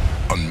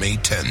 On May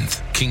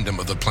 10th, Kingdom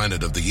of the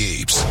Planet of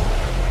the Apes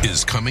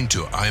is coming to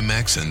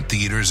IMAX and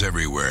theaters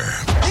everywhere.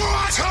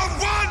 What a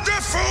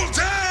wonderful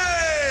day!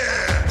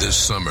 This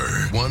summer,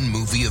 one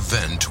movie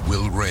event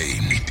will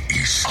reign. It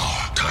is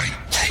our time.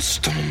 They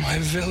stole my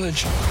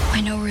village.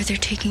 I know where they're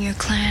taking your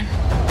clan.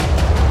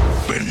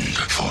 Bend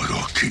for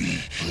your king.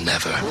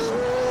 Never.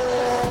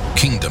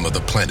 Kingdom of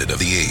the Planet of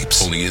the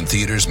Apes. Only in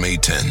theaters May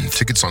 10th.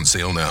 Tickets on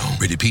sale now.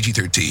 Rated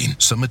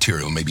PG-13. Some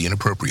material may be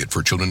inappropriate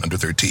for children under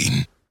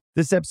 13.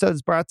 This episode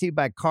is brought to you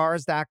by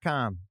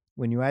Cars.com.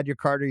 When you add your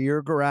car to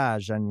your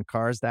garage on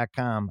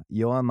Cars.com,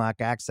 you'll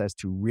unlock access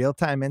to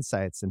real-time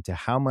insights into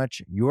how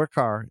much your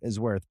car is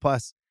worth.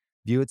 Plus,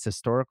 view its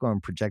historical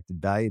and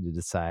projected value to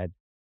decide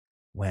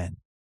when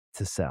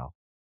to sell.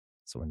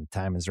 So when the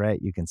time is right,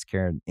 you can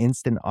secure an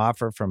instant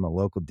offer from a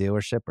local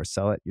dealership or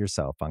sell it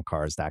yourself on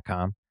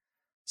Cars.com.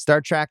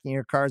 Start tracking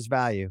your car's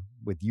value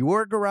with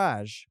your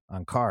garage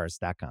on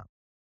Cars.com.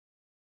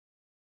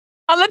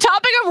 On the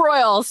topic of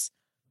royals,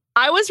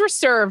 I was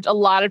reserved a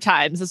lot of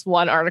times this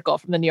one article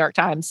from the New York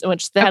Times in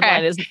which the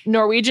headline is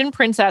Norwegian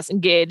princess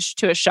engaged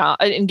to a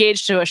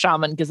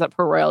shaman gives up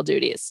her royal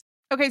duties.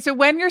 Okay, so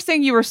when you're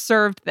saying you were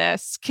served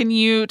this, can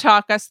you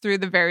talk us through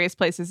the various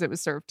places it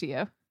was served to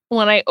you?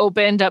 When I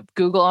opened up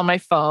Google on my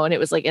phone, it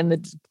was like in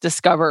the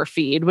Discover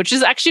feed, which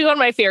is actually one of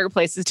my favorite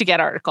places to get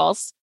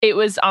articles. It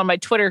was on my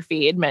Twitter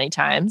feed many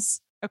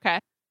times. Okay.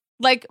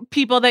 Like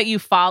people that you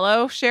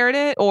follow shared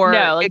it? Or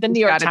no, like the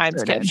New York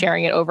Times kept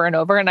sharing it over and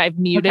over. And I've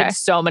muted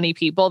so many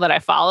people that I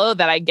follow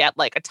that I get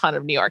like a ton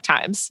of New York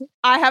Times.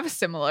 I have a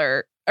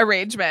similar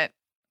arrangement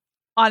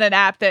on an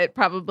app that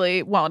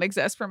probably won't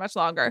exist for much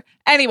longer.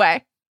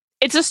 Anyway.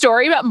 It's a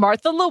story about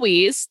Martha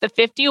Louise, the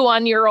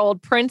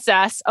 51-year-old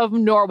princess of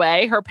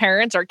Norway. Her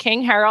parents are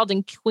King Harald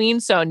and Queen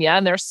Sonja,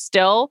 and they're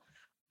still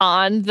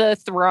on the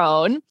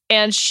throne.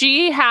 And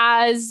she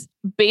has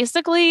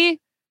basically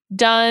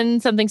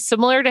done something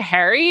similar to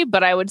Harry,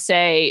 but I would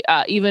say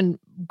even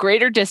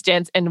greater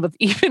distance and with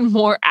even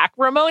more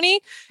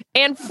acrimony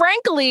and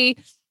frankly,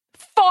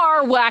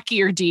 far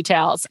wackier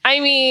details.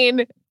 I mean,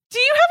 do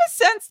you have a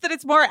sense that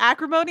it's more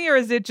acrimony or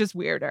is it just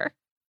weirder?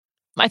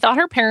 I thought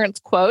her parents'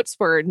 quotes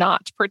were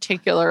not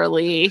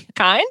particularly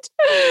kind,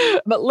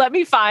 but let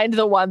me find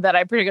the one that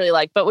I particularly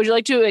like. But would you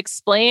like to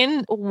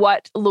explain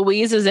what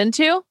Louise is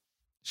into?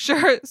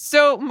 Sure.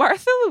 So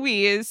Martha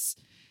Louise,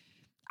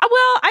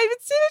 well, I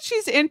would say that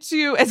she's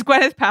into, as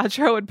Gwyneth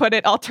Paltrow would put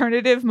it,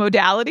 alternative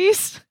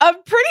modalities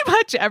of pretty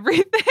much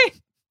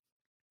everything.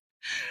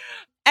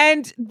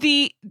 And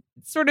the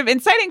sort of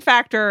inciting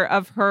factor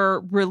of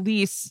her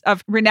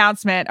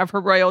renouncement of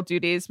her royal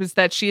duties was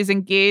that she is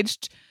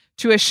engaged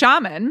to a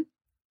shaman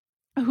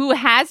who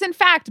has, in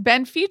fact,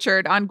 been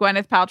featured on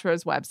Gwyneth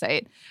Paltrow's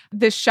website.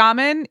 The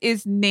shaman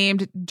is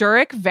named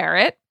Durek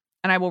Verrett,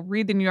 and I will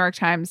read the New York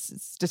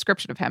Times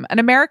description of him, an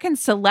American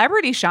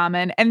celebrity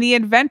shaman and the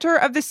inventor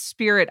of the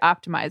Spirit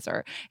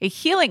Optimizer, a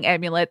healing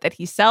amulet that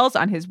he sells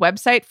on his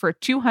website for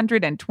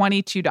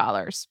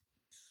 $222.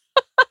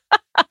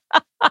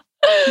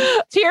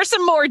 Here's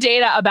some more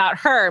data about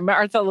her,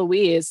 Martha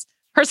Louise.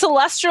 Her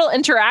celestial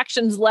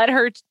interactions led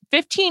her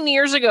 15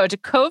 years ago to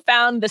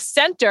co-found the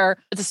center.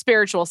 It's a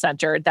spiritual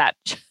center that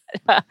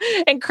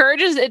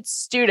encourages its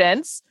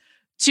students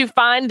to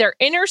find their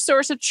inner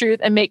source of truth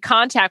and make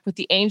contact with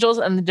the angels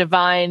and the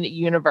divine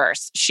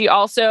universe. She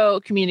also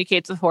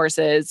communicates with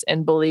horses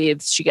and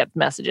believes she gets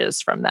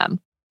messages from them.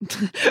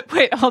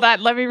 Wait, hold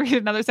on. Let me read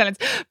another sentence.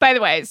 By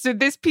the way, so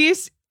this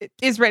piece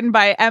is written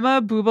by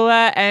Emma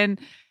Bubola and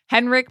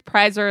Henrik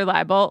Preiser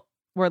Libel.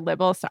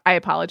 So I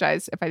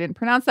apologize if I didn't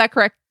pronounce that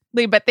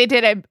correctly, but they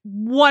did a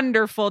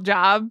wonderful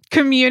job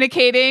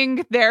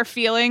communicating their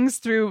feelings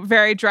through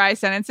very dry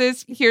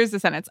sentences. Here's the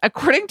sentence.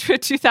 According to a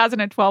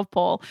 2012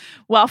 poll,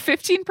 while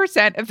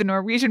 15% of the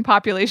Norwegian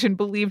population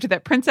believed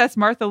that Princess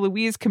Martha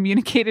Louise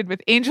communicated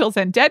with angels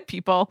and dead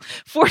people,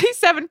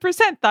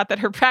 47% thought that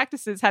her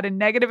practices had a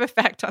negative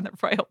effect on the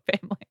royal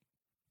family.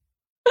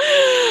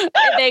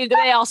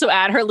 They also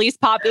add her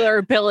least popular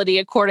ability,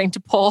 according to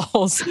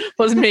polls,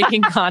 was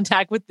making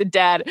contact with the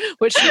dead,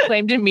 which she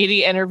claimed in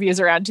media interviews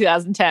around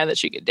 2010 that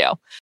she could do.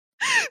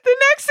 The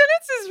next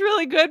sentence is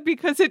really good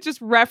because it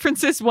just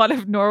references one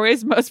of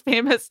Norway's most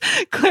famous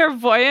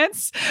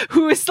clairvoyants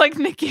who is like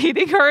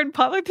negating her in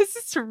public. This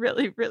is a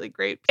really, really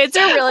great. It's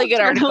a really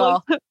good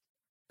article.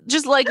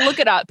 Just like look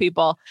it up,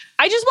 people.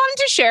 I just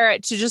wanted to share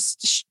it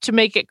to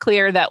make it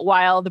clear that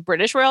while the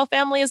British royal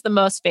family is the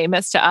most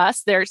famous to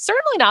us, they're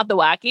certainly not the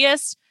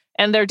wackiest.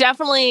 And they're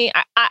definitely,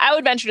 I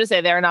would venture to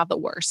say they're not the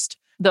worst.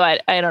 Though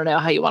I don't know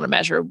how you want to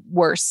measure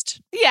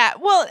worst. Yeah,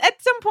 well,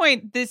 at some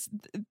point,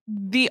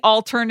 the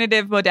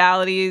alternative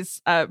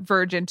modalities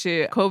verge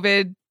into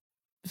COVID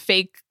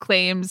fake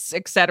claims,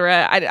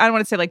 etc. I don't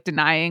want to say like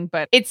denying,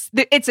 but it's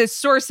a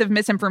source of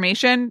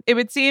misinformation, it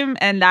would seem,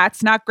 and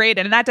that's not great.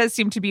 And that does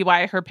seem to be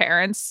why her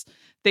parents,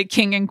 the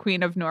King and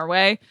Queen of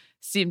Norway,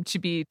 seem to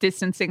be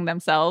distancing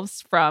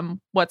themselves from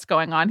what's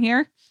going on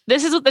here.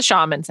 This is what the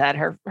shaman said,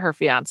 her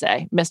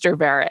fiance, Mr.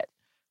 Verrett.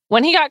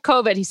 When he got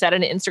COVID, he said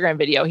in an Instagram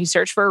video, he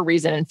searched for a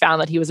reason and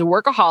found that he was a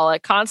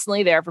workaholic,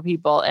 constantly there for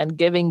people and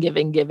giving.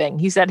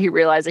 He said he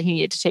realized that he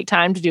needed to take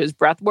time to do his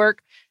breath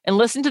work and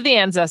listen to the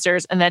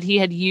ancestors, and that he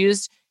had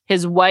used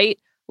his white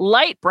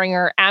light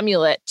bringer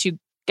amulet to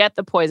get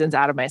the poisons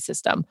out of my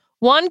system.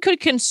 One could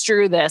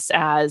construe this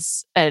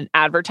as an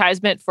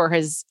advertisement for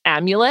his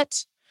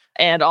amulet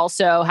and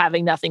also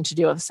having nothing to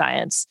do with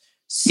science.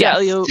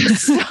 So,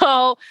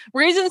 so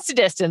reasons to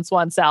distance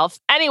oneself.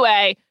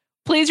 Anyway,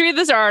 please read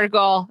this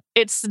article.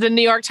 It's the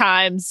New York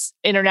Times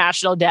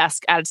international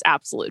desk at its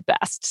absolute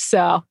best.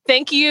 So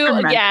thank you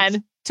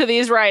again to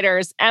these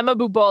writers, Emma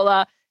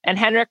Bubola and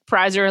Henrik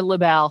Preiser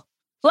Libel.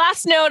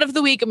 Last note of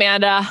the week,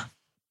 Amanda.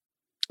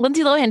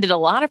 Lindsay Lohan did a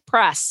lot of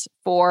press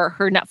for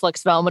her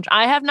Netflix film, which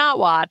I have not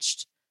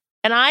watched.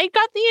 And I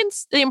got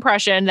the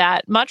impression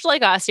that, much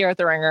like us here at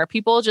The Ringer,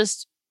 people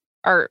just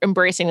are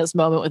embracing this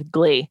moment with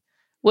glee,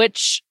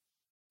 which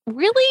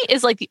really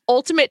is like the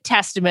ultimate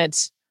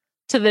testament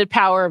to the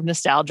power of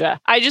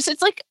nostalgia.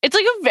 It's like a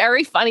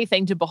very funny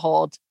thing to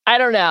behold. I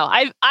don't know.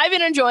 I've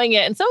been enjoying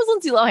it, and so is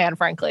Lindsay Lohan,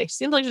 frankly. She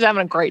seems like she's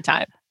having a great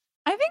time.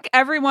 I think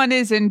everyone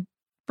is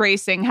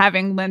embracing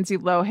having Lindsay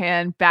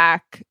Lohan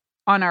back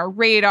on our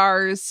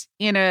radars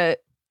in a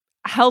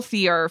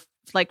healthier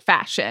like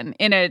fashion,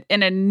 in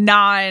a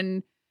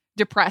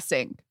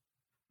non-depressing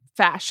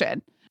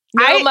fashion.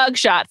 No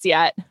mugshots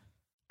yet.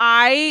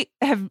 I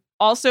have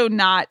also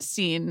not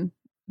seen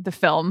the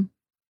film.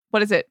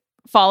 What is it?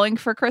 Falling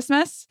for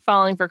Christmas?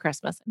 Falling for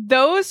Christmas.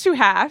 Those who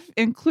have,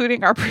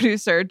 including our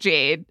producer,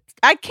 Jade,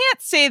 I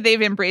can't say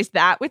they've embraced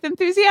that with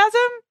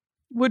enthusiasm,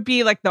 would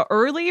be like the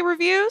early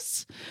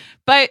reviews.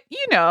 But,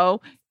 you know,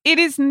 it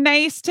is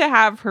nice to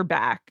have her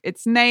back.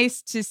 It's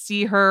nice to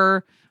see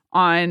her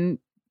on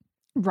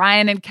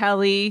Ryan and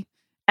Kelly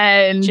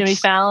and Jimmy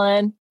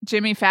Fallon.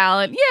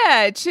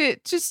 Yeah, to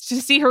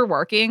see her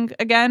working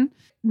again.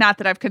 Not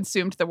that I've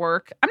consumed the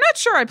work. I'm not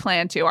sure I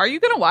plan to. Are you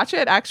going to watch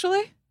it,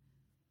 actually?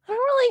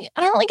 I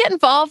don't really get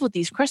involved with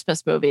these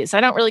Christmas movies.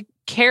 I don't really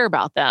care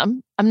about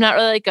them. I'm not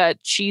really like a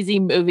cheesy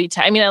movie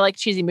type. I mean, I like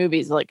cheesy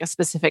movies, like a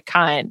specific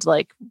kind,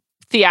 like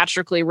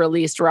theatrically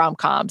released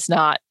rom-coms,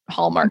 not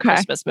Hallmark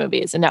Christmas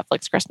movies and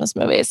Netflix Christmas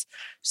movies.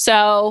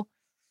 So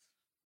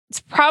it's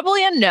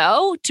probably a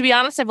no. To be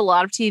honest, I have a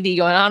lot of TV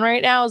going on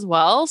right now as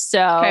well.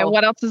 So okay,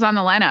 what else is on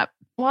the lineup?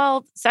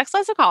 Well, Sex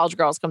Lives of College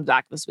Girls comes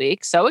back this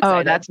week. So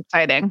excited. Oh, that's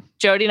exciting.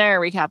 Jody and I are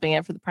recapping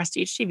it for the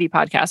Prestige TV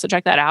podcast, so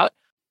check that out.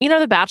 You know,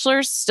 The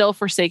Bachelor still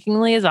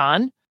forsakingly is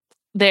on.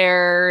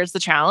 There's The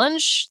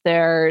Challenge.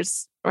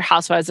 There's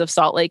Housewives of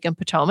Salt Lake and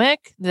Potomac.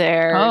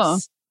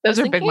 There's those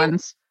are big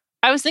ones.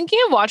 I was thinking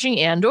of watching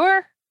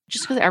Andor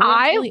just because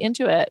everyone's really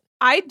into it.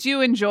 I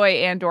do enjoy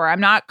Andor.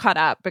 I'm not caught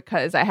up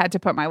because I had to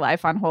put my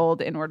life on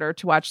hold in order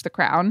to watch The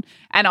Crown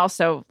and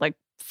also like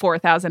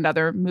 4,000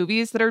 other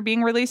movies that are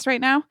being released right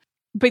now.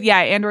 But yeah,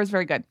 Andor is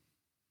very good.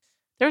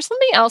 There's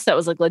something else that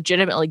was like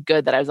legitimately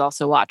good that I was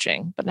also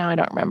watching, but now I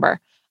don't remember.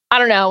 I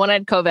don't know. When I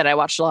had COVID, I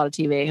watched a lot of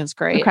TV. It was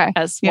great,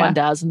 as one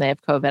does when they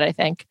have COVID, I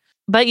think.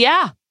 But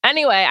yeah,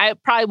 anyway, I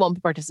probably won't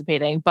be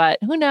participating, but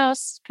who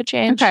knows? Could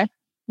change. Okay.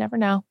 Never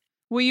know.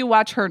 Will you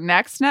watch her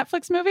next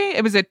Netflix movie?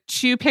 It was a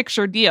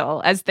 2-picture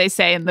deal, as they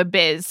say in the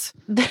biz.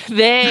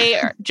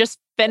 They just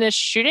finished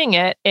shooting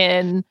it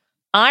in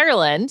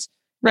Ireland.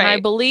 Right. And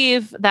I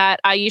believe that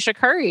Aisha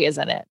Curry is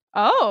in it.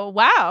 Oh,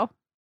 wow.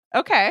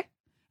 Okay.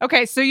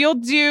 So you'll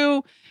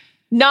do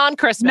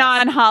non-Christmas,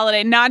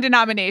 non-holiday,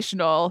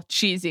 non-denominational,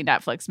 cheesy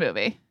Netflix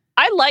movie.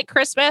 I like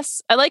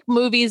Christmas. I like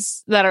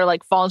movies that are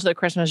like fall into the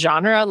Christmas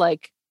genre,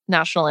 like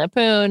National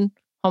Lampoon,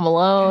 Home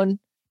Alone,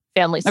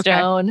 Family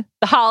Stone,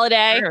 The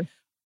Holiday. Sure.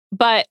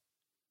 But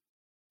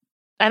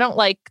I don't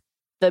like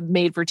the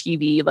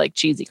made-for-TV, like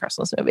cheesy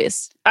Christmas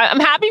movies. I'm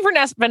happy for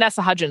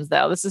Vanessa Hudgens,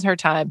 though. This is her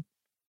time.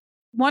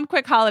 One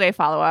quick holiday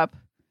follow-up,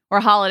 or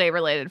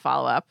holiday-related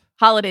follow-up.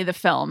 Holiday the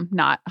film,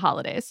 not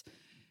holidays.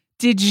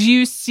 Did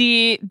you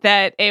see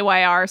that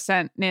AYR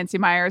sent Nancy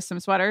Meyers some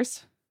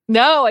sweaters?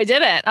 No, I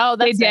didn't. Oh,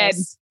 they did.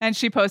 Nice. And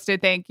she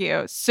posted, thank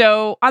you.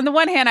 So on the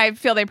one hand, I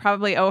feel they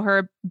probably owe her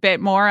a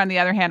bit more. On the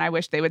other hand, I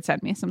wish they would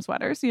send me some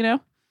sweaters, you know?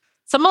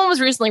 Someone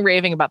was recently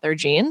raving about their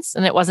jeans,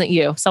 and it wasn't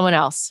you, someone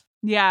else.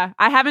 Yeah,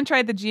 I haven't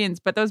tried the jeans,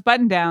 but those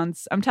button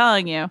downs, I'm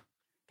telling you.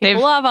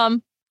 People love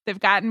them. They've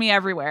gotten me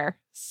everywhere.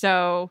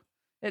 So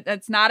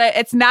it's not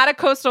a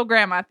coastal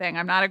grandma thing.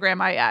 I'm not a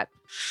grandma yet.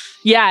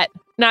 Yet.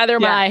 Neither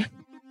am I.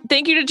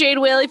 Thank you to Jade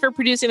Whaley for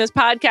producing this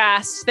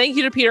podcast. Thank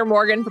you to Peter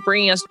Morgan for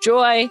bringing us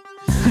joy.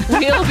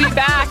 We'll be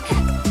back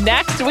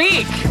next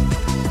week.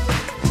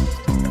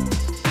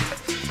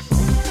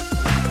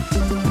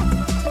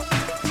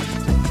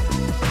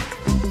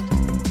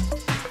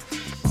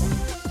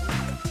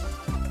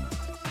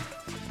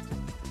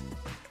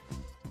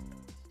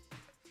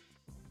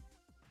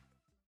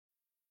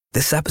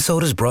 This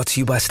episode is brought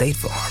to you by State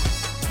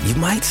Farm. You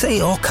might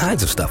say all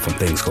kinds of stuff when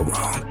things go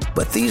wrong,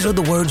 but these are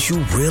the words you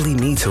really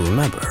need to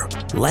remember.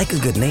 Like a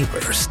good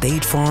neighbor,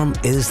 State Farm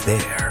is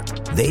there.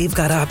 They've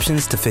got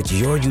options to fit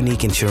your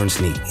unique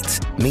insurance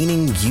needs,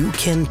 meaning you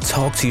can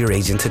talk to your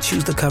agent to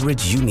choose the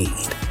coverage you need,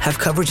 have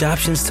coverage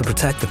options to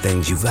protect the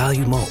things you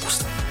value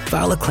most,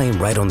 file a claim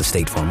right on the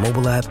State Farm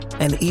mobile app,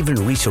 and even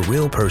reach a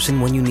real person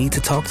when you need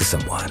to talk to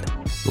someone.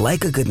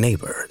 Like a good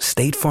neighbor,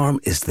 State Farm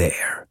is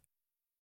there.